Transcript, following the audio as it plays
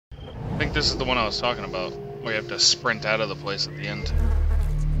think this is the one I was talking about, where you have to sprint out of the place at the end.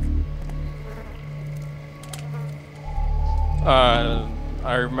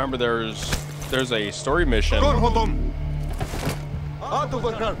 I remember there's a story mission.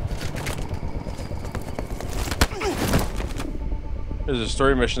 There's a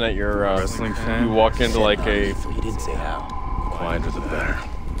story mission that you're Wrestling fan? you walk into like a. He didn't say how. Quieter the better.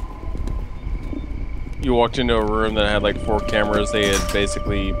 You walked into a room that had like 4 cameras. They had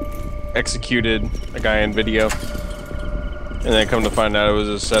basically executed a guy in video, and then come to find out it was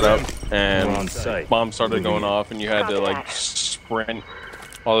a setup, and We're on site. bombs started going off, and you had to like sprint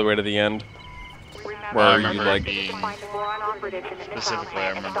all the way to the end. I Where you remember like. it being, specifically,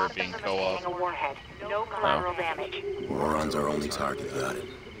 I remember it being co-op. No collateral damage. Moron's our only target, got it.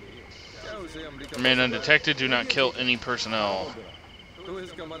 Remain undetected, do not kill any personnel.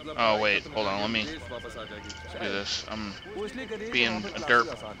 Oh wait, hold on, let me do this. I'm being a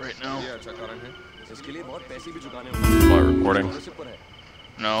derp right now. While recording.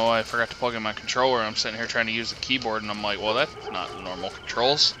 No, I forgot to plug in my controller. I'm sitting here trying to use the keyboard, and I'm like, well, that's not normal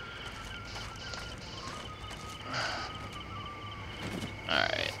controls.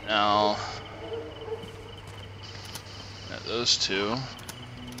 Alright, now... got those 2.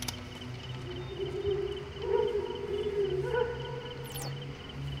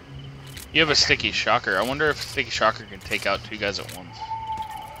 You have a sticky shocker. I wonder if a sticky shocker can take out 2 guys at once.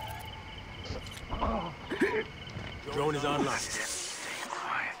 Drone is online.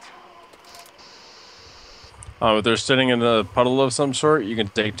 If they're sitting in a puddle of some sort, you can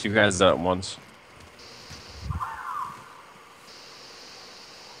take 2 guys out at once.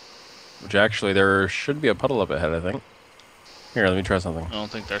 Which actually, there should be a puddle up ahead, I think. Here, let me try something. I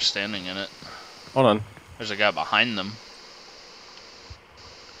don't think they're standing in it. Hold on. There's a guy behind them.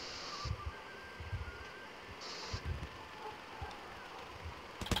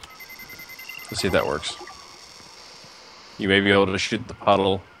 Let's see if that works. You may be able to shoot the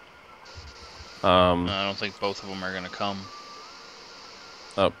puddle. I don't think both of them are gonna come.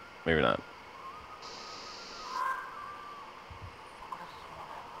 Oh, maybe not.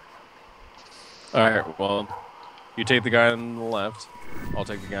 Alright, well, you take the guy on the left. I'll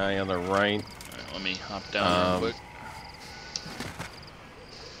take the guy on the right. Alright, let me hop down real quick.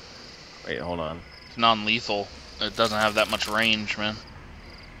 Wait, hold on. It's non-lethal. It doesn't have that much range, man.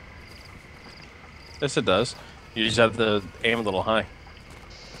 Yes, it does. You just have to aim a little high.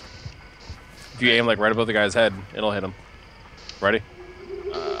 If you aim like right above the guy's head, it'll hit him. Ready?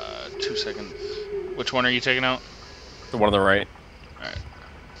 2 seconds. Which one are you taking out? The one on the right. Alright.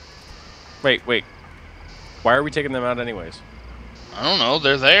 Wait. Why are we taking them out anyways? I don't know,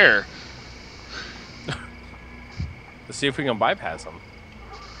 they're there. Let's see if we can bypass them.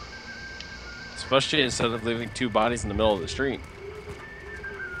 Especially instead of leaving 2 bodies in the middle of the street.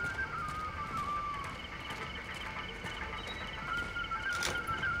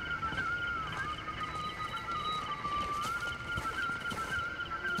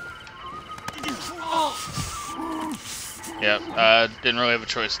 Yeah, didn't really have a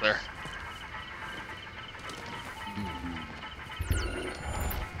choice there.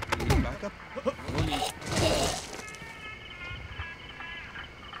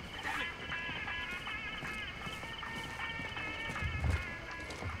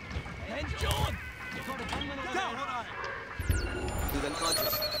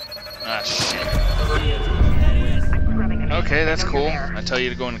 Ah, shit. Okay, that's cool. I tell you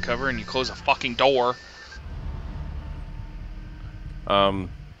to go into cover and you close a fucking door.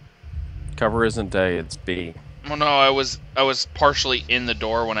 Cover isn't A, it's B. Well, no, I was partially in the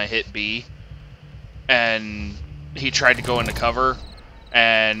door when I hit B, and he tried to go into cover,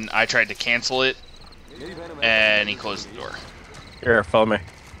 and I tried to cancel it, and he closed the door. Here, follow me.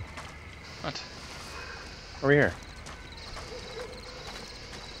 What? Over here.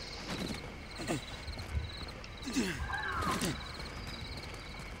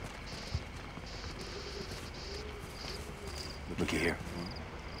 Looky here.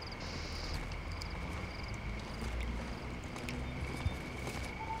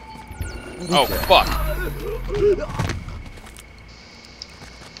 Oh, fuck.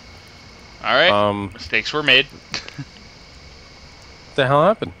 Alright, mistakes were made. What the hell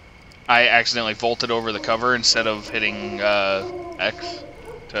happened? I accidentally vaulted over the cover instead of hitting X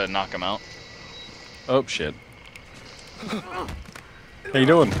to knock him out. Oh, shit. How you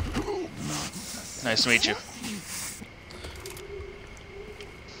doing? Nice to meet you.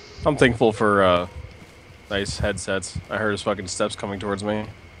 I'm thankful for nice headsets. I heard his fucking steps coming towards me.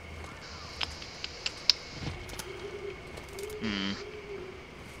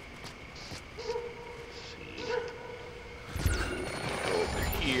 Go over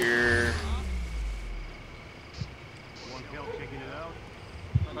here.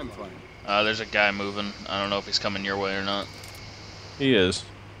 There's a guy moving. I don't know if he's coming your way or not. He is.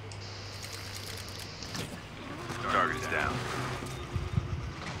 Target is down.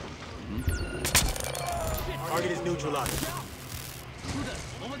 Target is neutralized.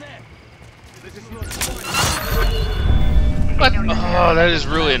 What? Oh, that is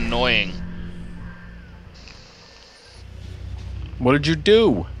really annoying. What did you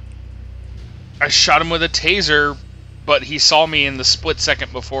do? I shot him with a taser, but he saw me in the split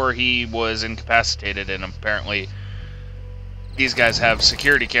second before he was incapacitated, and apparently these guys have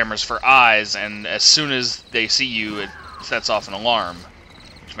security cameras for eyes, and as soon as they see you, it sets off an alarm,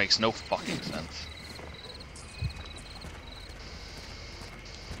 which makes no fucking sense.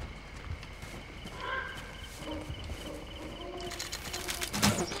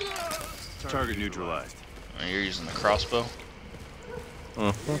 Target neutralized. Oh, you're using the crossbow?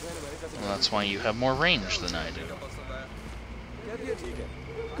 Well, that's why you have more range than I do.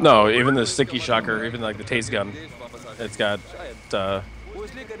 No, even the sticky shocker, even like the tase gun, it's got. I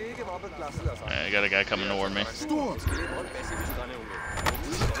got a guy coming toward me.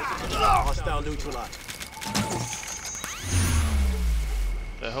 Hostile neutralized.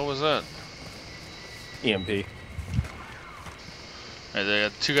 The hell was that? EMP. Alright, they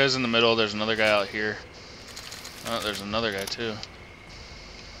got two guys in the middle. There's another guy out here. Oh, there's another guy too.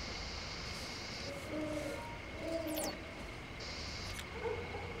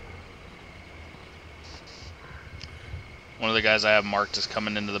 One of the guys I have marked is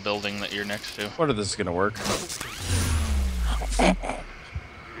coming into the building that you're next to. What if this is gonna work? You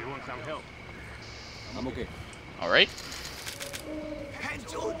want some help? I'm okay. Alright.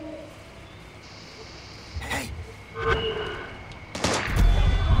 Hey.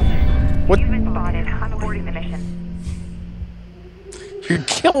 What? You've been spotted. I'm aborting the mission. You're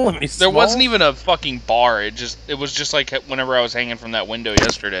killing me. There wasn't even a fucking bar. It was just like whenever I was hanging from that window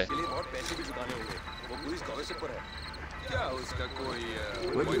yesterday.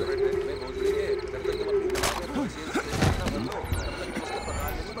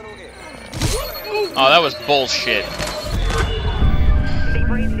 Oh, that was bullshit. They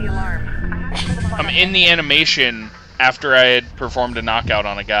raised the alarm. I'm in the animation after I had performed a knockout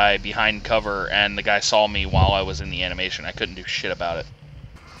on a guy behind cover, and the guy saw me while I was in the animation. I couldn't do shit about it.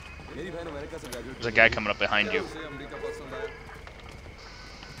 There's a guy coming up behind you.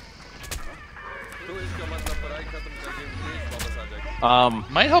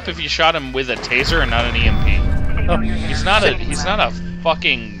 Might help if you shot him with a taser and not an EMP. Oh, He's not a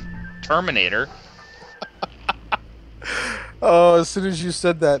fucking Terminator. Oh, as soon as you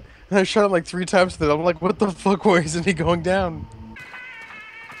said that, and I shot him like 3 times with it, I'm like, what the fuck, why isn't he going down?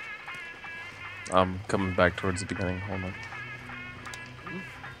 I'm coming back towards the beginning, hold on.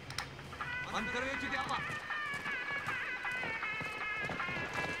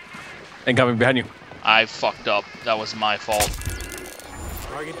 Incoming behind you. I fucked up. That was my fault.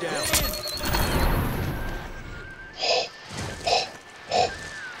 Target down.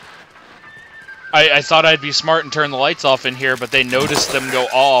 I thought I'd be smart and turn the lights off in here, but they noticed them go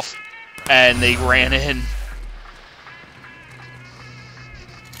off, and they ran in.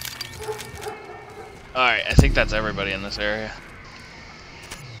 Alright, I think that's everybody in this area.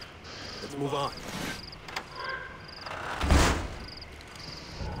 Let's move on.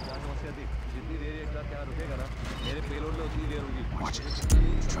 Watch it.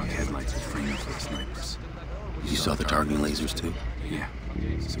 Truck headlights are free for the snipers. You saw the targeting lasers too? Yeah.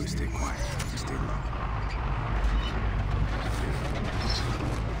 So we stay quiet. Stay low.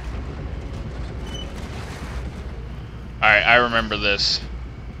 Alright, I remember this.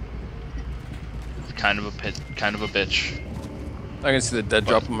 It's kind of a bitch. I can see the dead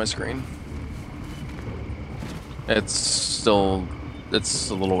drop on my screen. It's a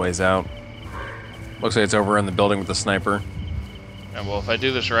little ways out. Looks like it's over in the building with the sniper. Yeah, well, if I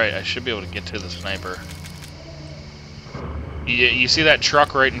do this right, I should be able to get to the sniper. You see that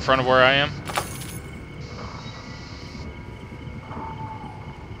truck right in front of where I am?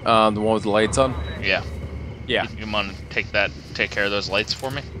 The one with the lights on? Yeah. Yeah. You want to take care of those lights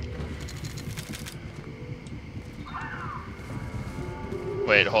for me?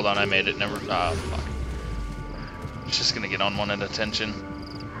 Wait, hold on, I made it. Never. Oh, fuck. It's just gonna get on one at attention.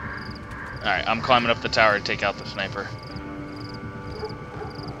 Alright, I'm climbing up the tower to take out the sniper.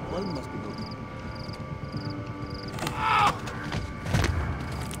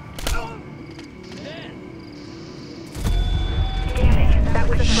 That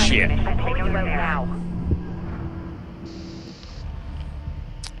was a Shit. mission. I know that now.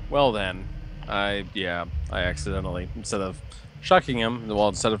 Well then, I accidentally, instead of shocking him,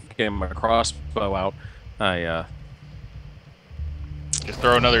 instead of getting my crossbow out, I Just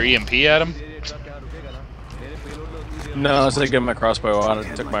throw another EMP at him? No, so I get my crossbow out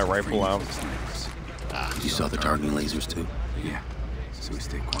and took my rifle out. You saw the targeting lasers too? Yeah. So we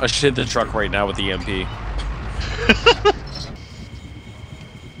stay quiet. I should hit the truck right now with the EMP.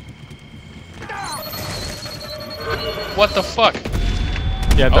 What the fuck?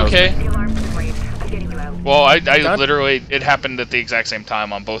 Yeah, that Okay. The alarm's been raised. I'm getting you out. Well, I literally, it happened at the exact same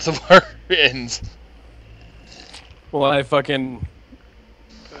time on both of our ends. Well, I fucking...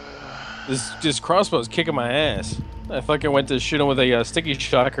 This crossbow's kicking my ass. I fucking went to shoot him with a sticky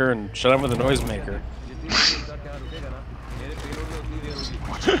shocker and shot him with a noisemaker.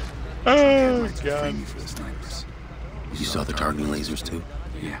 Oh, God. You saw the targeting lasers too?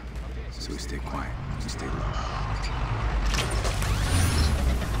 Yeah. So we stay quiet. We stay low.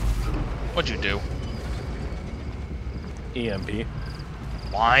 What'd you do? EMP.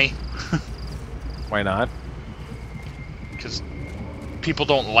 Why? Why not? Because people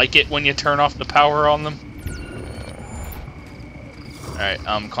don't like it when you turn off the power on them. Alright,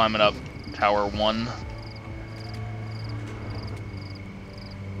 I'm climbing up Tower 1.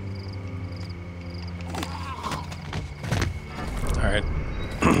 Alright.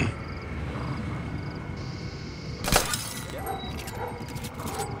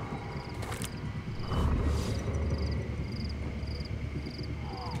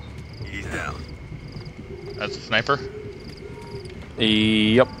 He's down. That's a sniper.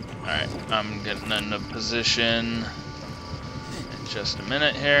 Yep. Alright, I'm getting into position in just a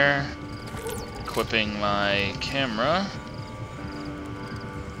minute here. Equipping my camera.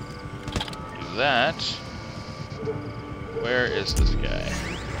 Do that. Where is this guy?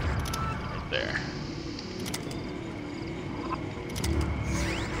 Right there.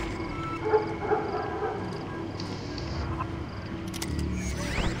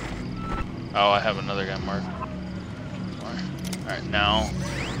 Oh, I have another guy marked. Alright, now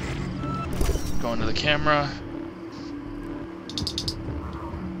go into the camera.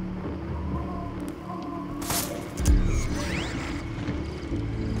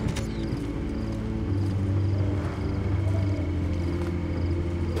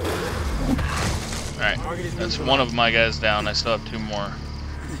 Alright, that's one of my guys down. I still have two more.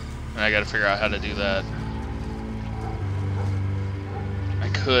 And I gotta figure out how to do that. I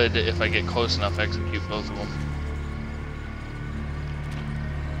could, if I get close enough, execute both of them.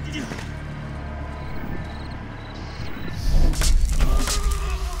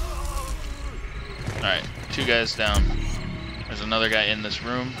 Alright, two guys down. There's another guy in this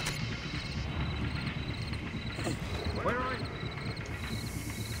room.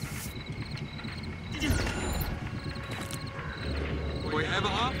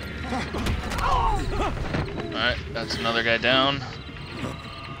 Alright, that's another guy down.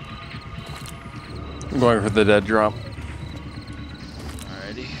 I'm going for the dead drop.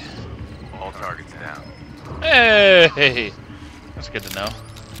 Alrighty. All targets down. Hey! That's good to know.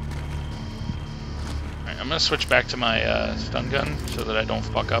 Alright, I'm gonna switch back to my stun gun so that I don't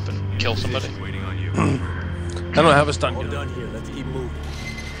fuck up and kill somebody. Waiting on you. I don't have a stun gun. Done here. Let's keep moving.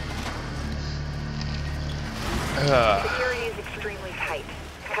 Security is extremely tight.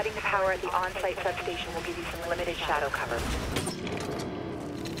 Cutting the power at the on-site substation will give you some limited shadow cover.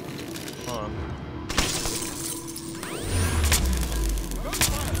 Hold on.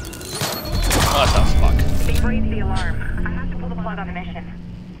 What the fuck? They've raised the alarm. I have to pull the plug on the mission.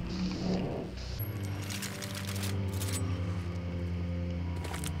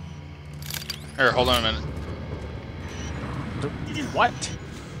 Here, hold on a minute. What?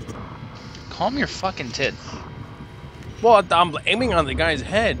 Calm your fucking tits. Well, I'm aiming on the guy's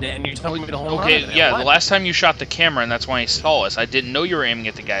head, and you're telling me to hold on. Okay, to that. yeah, What? the last time you shot the camera, and that's why he saw us. I didn't know you were aiming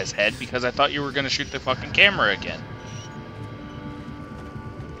at the guy's head because I thought you were gonna shoot the fucking camera again.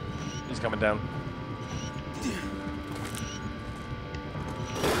 He's coming down.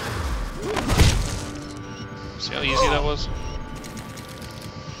 See how easy that was?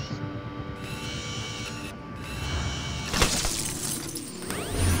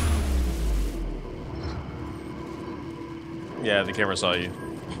 Yeah, the camera saw you.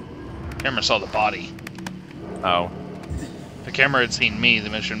 Camera saw the body. Oh. If the camera had seen me, the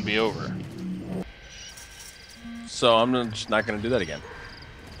mission would be over. So I'm just not going to do that again.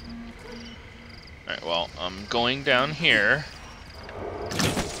 Alright, well, I'm going down here.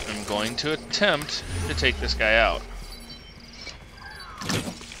 I'm going to attempt to take this guy out.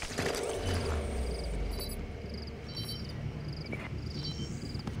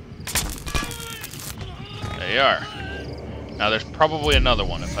 There you are. Now there's probably another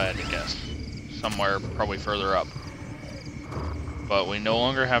one if I had to guess. Somewhere probably further up. But we no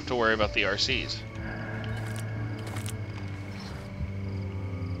longer have to worry about the RCs.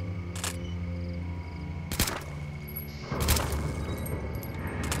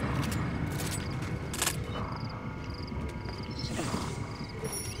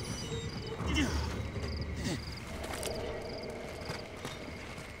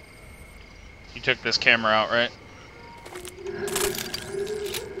 You took this camera out, right?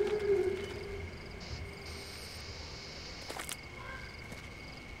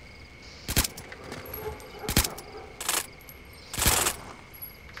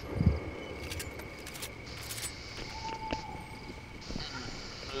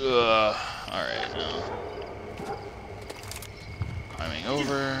 Alright, now. Climbing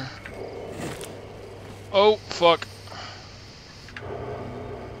over. Oh, fuck.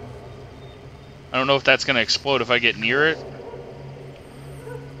 I don't know if that's gonna explode if I get near it.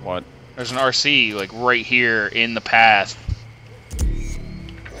 What? There's an RC, like, right here in the path.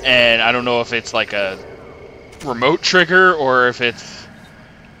 And I don't know if it's like a remote trigger or if it's...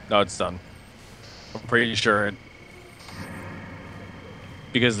 No, it's done. I'm pretty sure it...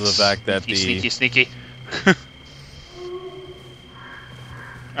 Because of the fact that Sneaky.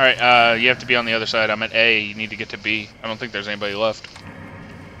 Alright, you have to be on the other side. I'm at A. You need to get to B. I don't think there's anybody left.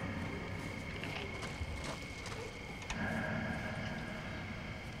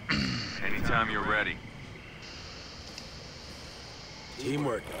 Anytime you're ready.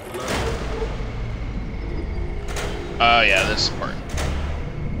 Teamwork. Yeah, this part.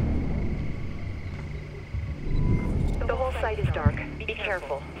 The whole site is dark. Be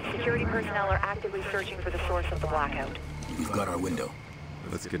careful. Security personnel are actively searching for the source of the blackout. We've got our window.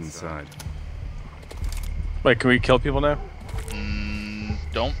 Let's get inside. Wait, can we kill people now?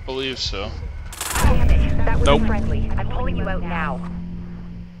 Don't believe so. Damn it. That was Nope. friendly. I'm pulling you out now.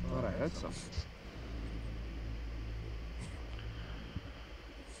 Thought I heard something.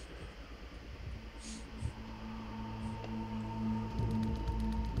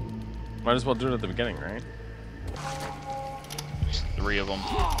 Might as well do it at the beginning, right? There's 3 of them.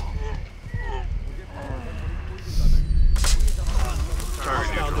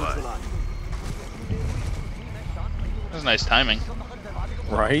 Target neutralized. That's nice timing.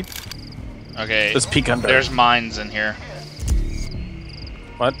 Right? Okay, Let's peek under. there's mines in here.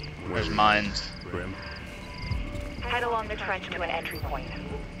 What? There's mines. Grim. Head along the trench to an entry point.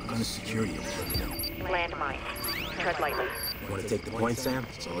 Gun security will let me know. Landmines. Tread lightly. You want to take the point, Sam?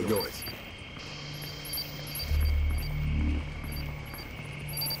 It's all yours.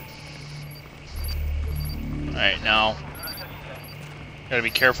 Alright, now. Gotta be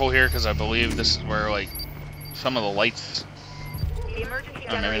careful here because I believe this is where, like, some of the lights. The emergency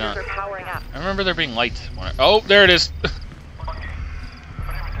Oh, maybe generators not. are powering up. I remember there being lights. Oh, there it is.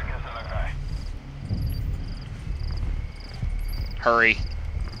 Hurry.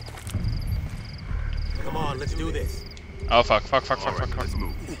 Come on, let's do this. Oh, fuck. Let's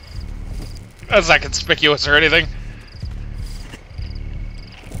move. That's not conspicuous or anything.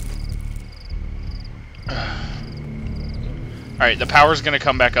 Alright, the power's gonna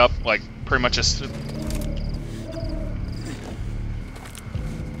come back up, like, pretty much as...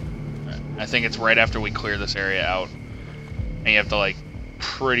 I think it's right after we clear this area out. And you have to, like,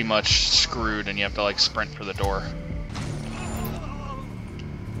 pretty much screwed, and you have to, like, sprint for the door.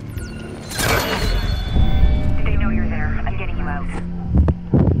 They know you're there. I'm getting you out.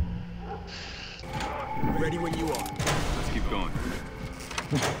 Ready when you are. Let's keep going.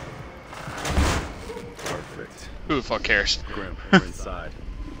 Perfect. Who the fuck cares? Grim, we're inside.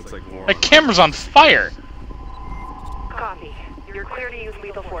 Looks like war. My camera's on fire! Copy. You're clear to use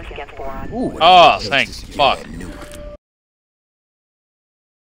lethal force against Boron. Ooh, Oh, thank fuck.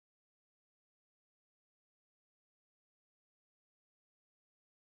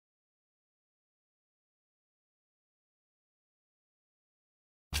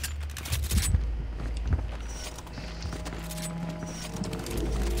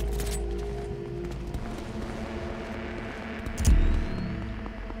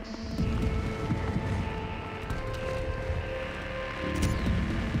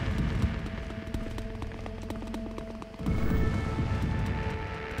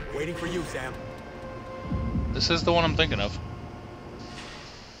 Waiting for you, Sam. This is the one I'm thinking of.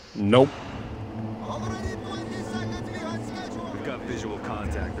 Nope. We've got visual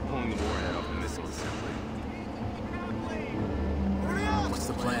contact. They're pulling the warhead off the missile assembly. What's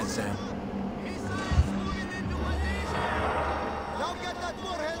the plan, Sam?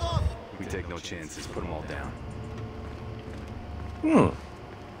 We take no chances. Put them all down. Hmm.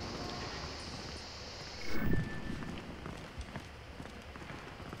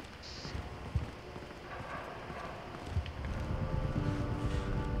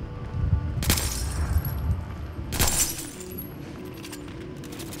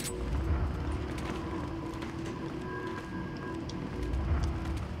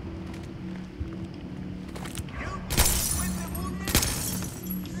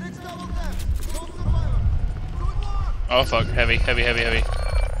 Oh fuck, heavy.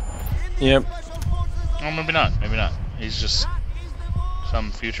 Yep. Oh, maybe not. Maybe not. He's just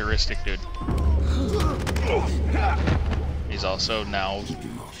some futuristic dude. He's also now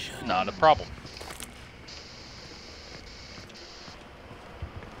not a problem.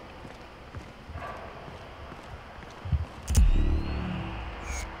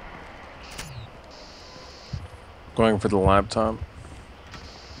 Going for the laptop.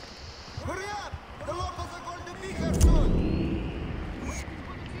 Hurry up! The locals are going to be here soon!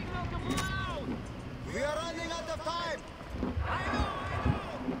 We are running out of time!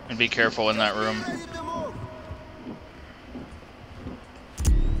 And be careful in that room. Ready to move!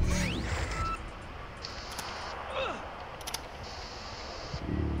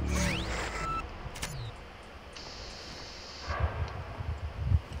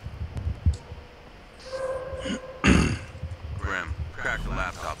 Grim, crack the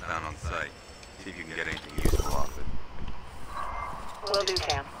laptop down on site. See if you can get anything useful off it. Will do,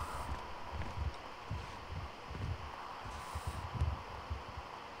 Sam.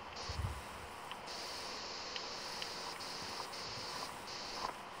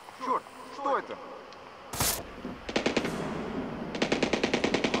 Черт, что это?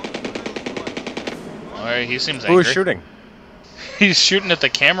 Alright, he seems Who is angry. shooting? He's shooting at the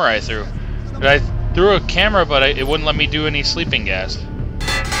camera I threw. I threw a camera, but it wouldn't let me do any sleeping gas.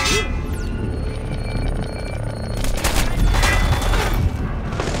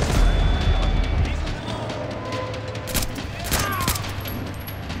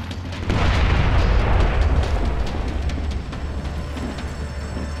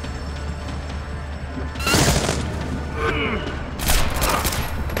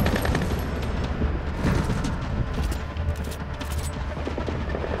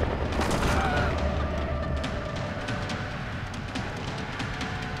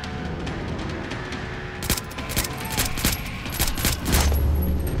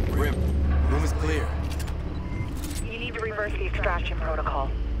 Grim, room is clear. You need to reverse the extraction protocol.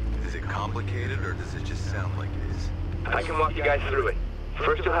 Is it complicated or does it just sound like it is? I can walk you guys through it.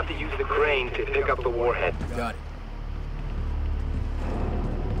 First, you'll have to use the crane to pick up the warhead. Got it.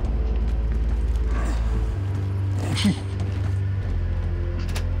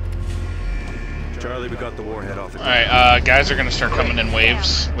 Charlie, we got the warhead off the ground. Alright, guys are gonna start coming in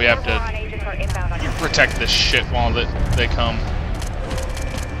waves. We have to Agents are inbound on your protect this shit while they come.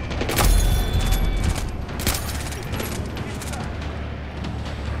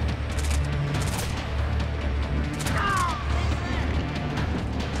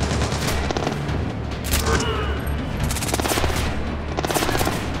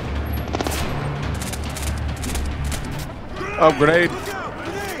 Oh, grenade.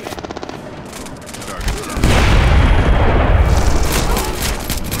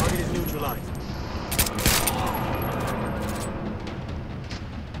 Target is neutralized.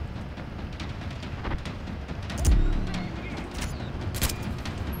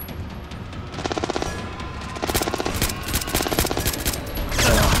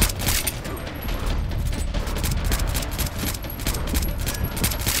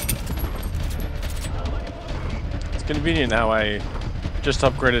 It's convenient how I just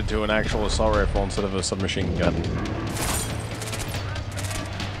upgraded to an actual assault rifle instead of a submachine gun.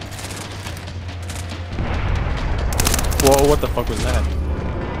 Whoa, what the fuck was that?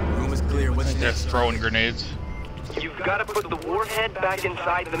 Room is clear. What's They're next? throwing grenades. You've got to put the warhead back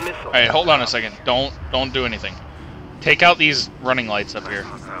inside the missile. Alright, hold on a second. Don't do anything. Take out these running lights up here.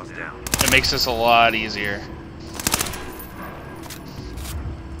 Hostiles down. It makes this a lot easier.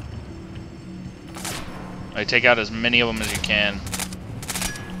 Alright, take out as many of them as you can.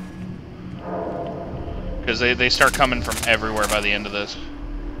 Because they start coming from everywhere by the end of this.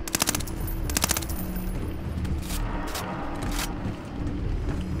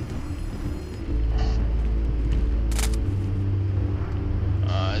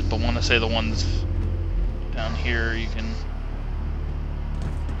 But want to say the ones down here you can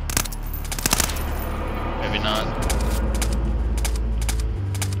maybe not.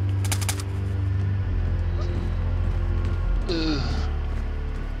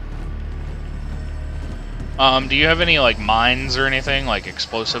 Do you have any like mines or anything, like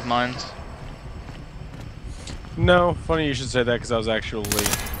explosive mines? No, funny you should say that because I was actually,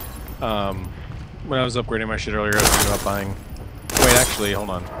 when I was upgrading my shit earlier, I was thinking about buying. Wait, actually, hold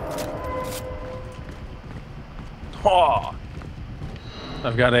on. Oh!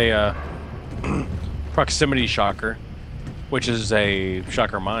 I've got a proximity shocker, which is a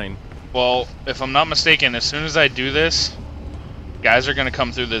shocker mine. Well, if I'm not mistaken, as soon as I do this, guys are gonna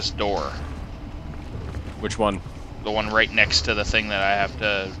come through this door. Which one? The one right next to the thing that I have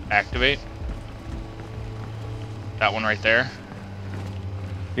to activate. That one right there.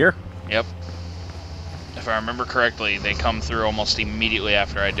 Here? Yep. If I remember correctly, they come through almost immediately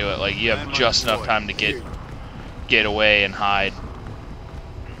after I do it. Like, you have just enough time to get away and hide.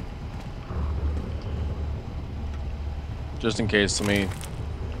 Just in case, let me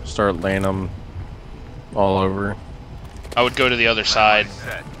start laying them all over. I would go to the other side,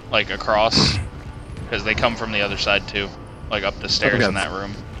 like across, because they come from the other side too, like up the stairs in that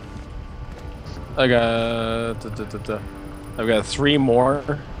room. I got I've got 3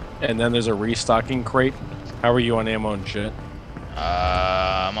 more, and then there's a restocking crate. How are you on ammo and shit?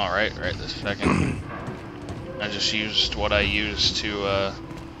 I'm all right this second. I just used what I used to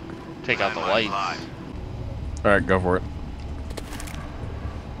take out the light. All right, go for it.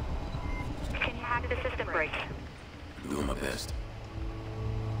 Can you hack the system brakes? I'm doing my best.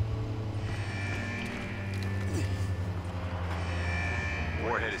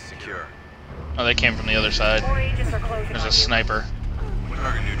 Warhead is secure. Oh, they came from the other side. More agents are closing There's on a you. sniper.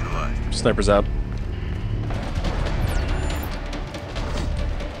 Target neutralized. Sniper's out.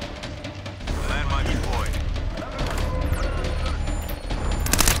 Landmine deployed.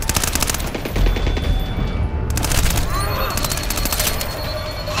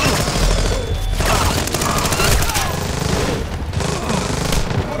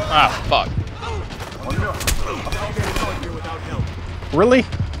 Ah, fuck. Really?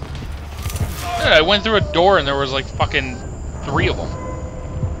 Yeah, I went through a door and there was like fucking 3 of them.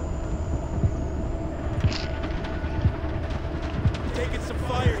 Taking some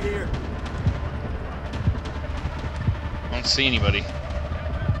fire here. I don't see anybody.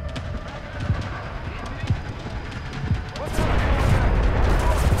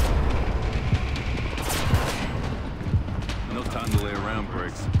 No time to lay around,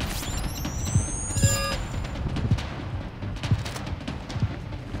 Briggs.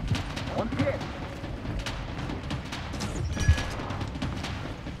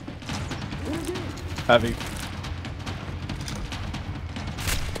 Heavy.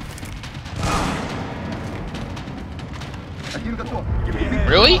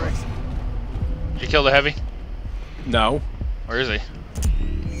 Really? Did you kill the heavy? No. Where is he?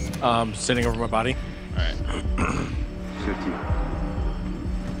 Sitting over my body. Alright.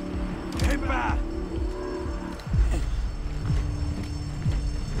 Hey, back!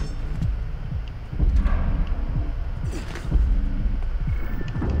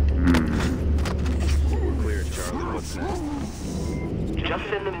 We're clear, Charlie. What's next? Just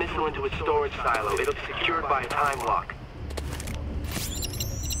send the missile into a storage silo. It'll be secured by a time lock.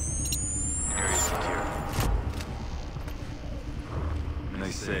 Area secure.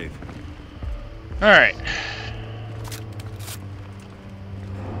 Nice save. Alright.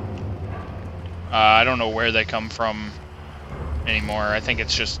 I don't know where they come from anymore. I think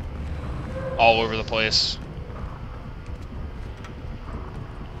it's just all over the place.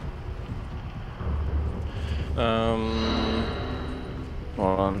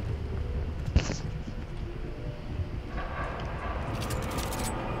 Hold on.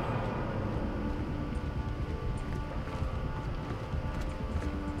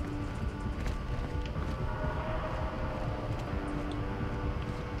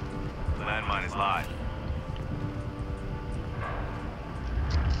 The landmine is live.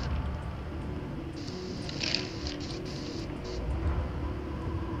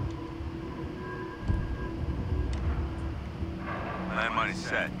 Landmine is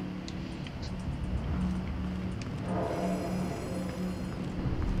set.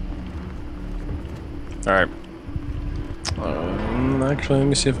 All right. Actually, let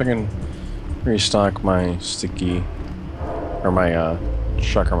me see if I can restock my sticky or my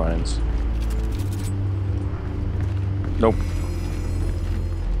shocker mines. Nope.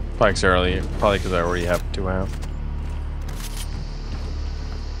 Probably because I already have 2 out.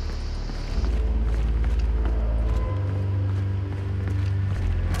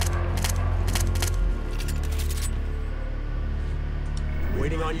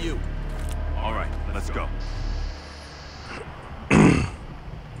 Waiting on you. All right, let's go.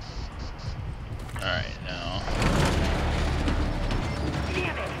 Alright, now.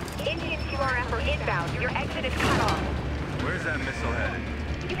 Damn it! Indian QRF are inbound. Your exit is cut off. Where's that missile headed?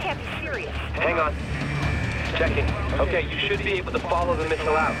 You can't be serious. Hang on. Checking. Okay, you should be able to follow the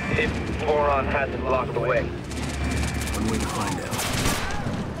missile out, if Boron hasn't blocked the way. One way to find out.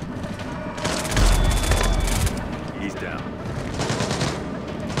 He's down.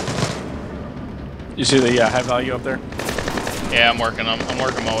 You see the high value up there? Yeah, I'm working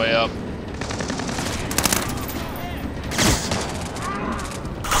my way up.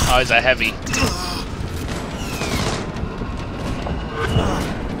 Oh, he's a heavy.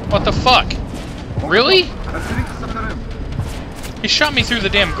 What the fuck? Really? He shot me through the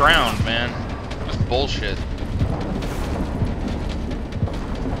damn ground, man. bullshit.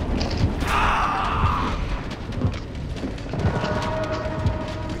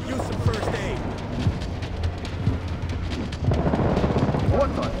 Use some first aid.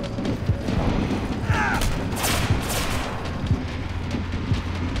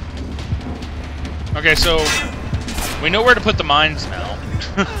 Okay, so we know where to put the mines now.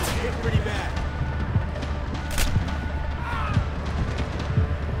 Hit pretty bad.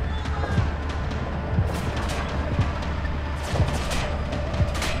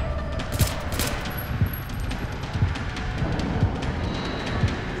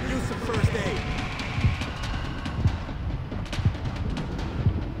 Use some first aid.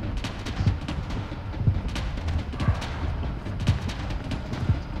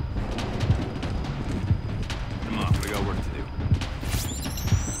 Come on, we got work to do.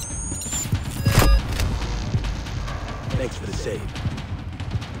 Thanks for the save.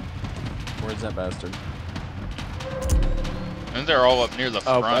 Where's that bastard? And they're all up near the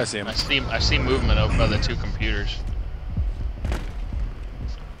Oh, front. I see 'em. I see movement over by the two computers.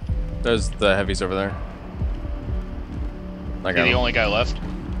 There's the heavies over there. I Is got he the him. only guy left?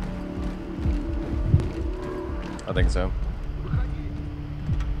 I think so.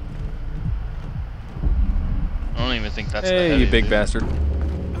 I don't even think that's the Hey, heavy you big dude. bastard.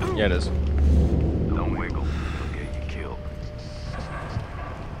 Yeah, it is. Don't wiggle. They'll get you killed.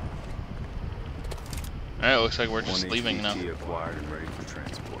 Alright, looks like we're One just leaving now. HVT acquired and ready for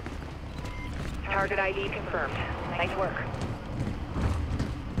transport. Target ID confirmed. Nice work.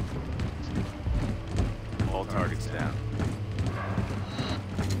 All targets down.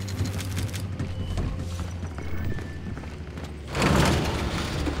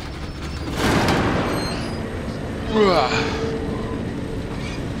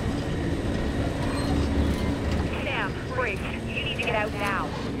 Sam, brace. You need to get out now.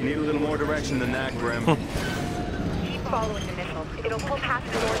 You need a little more direction than that, Grim. Keep following the missiles. It'll pull past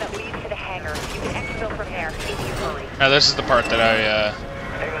the door that leads to the hangar. You can exfil from there if you hurry. Now this is the part that I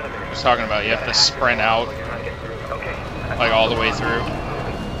was talking about. You have to sprint out like all the way through.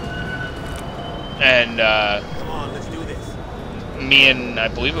 And Come on, let's do this. I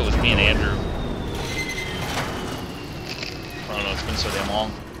believe it was me and Andrew. I don't know, it's been so damn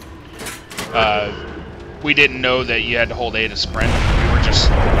long. We didn't know that you had to hold A to sprint. We were just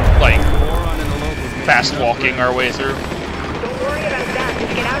like fast walking our way through. Don't worry about that.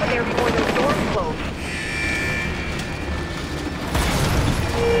 Just get out of there before those doors close.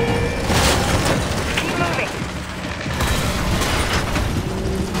 Keep moving.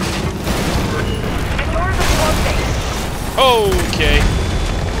 The doors are closing. Okay.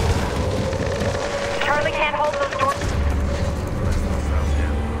 Charlie can't hold those doors.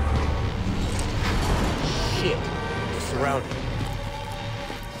 Shit. We're surrounded.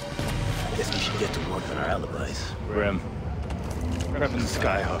 I guess we should get to work on our alibis. Grim. Grabbing the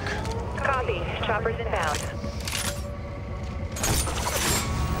skyhook. Copy. Choppers inbound.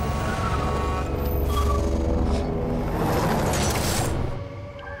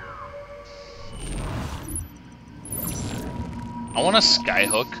 I want a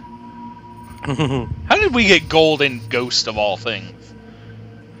skyhook. How did we get gold in Ghost of all things?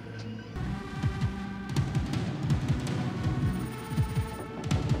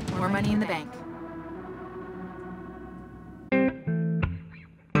 More money in the bank.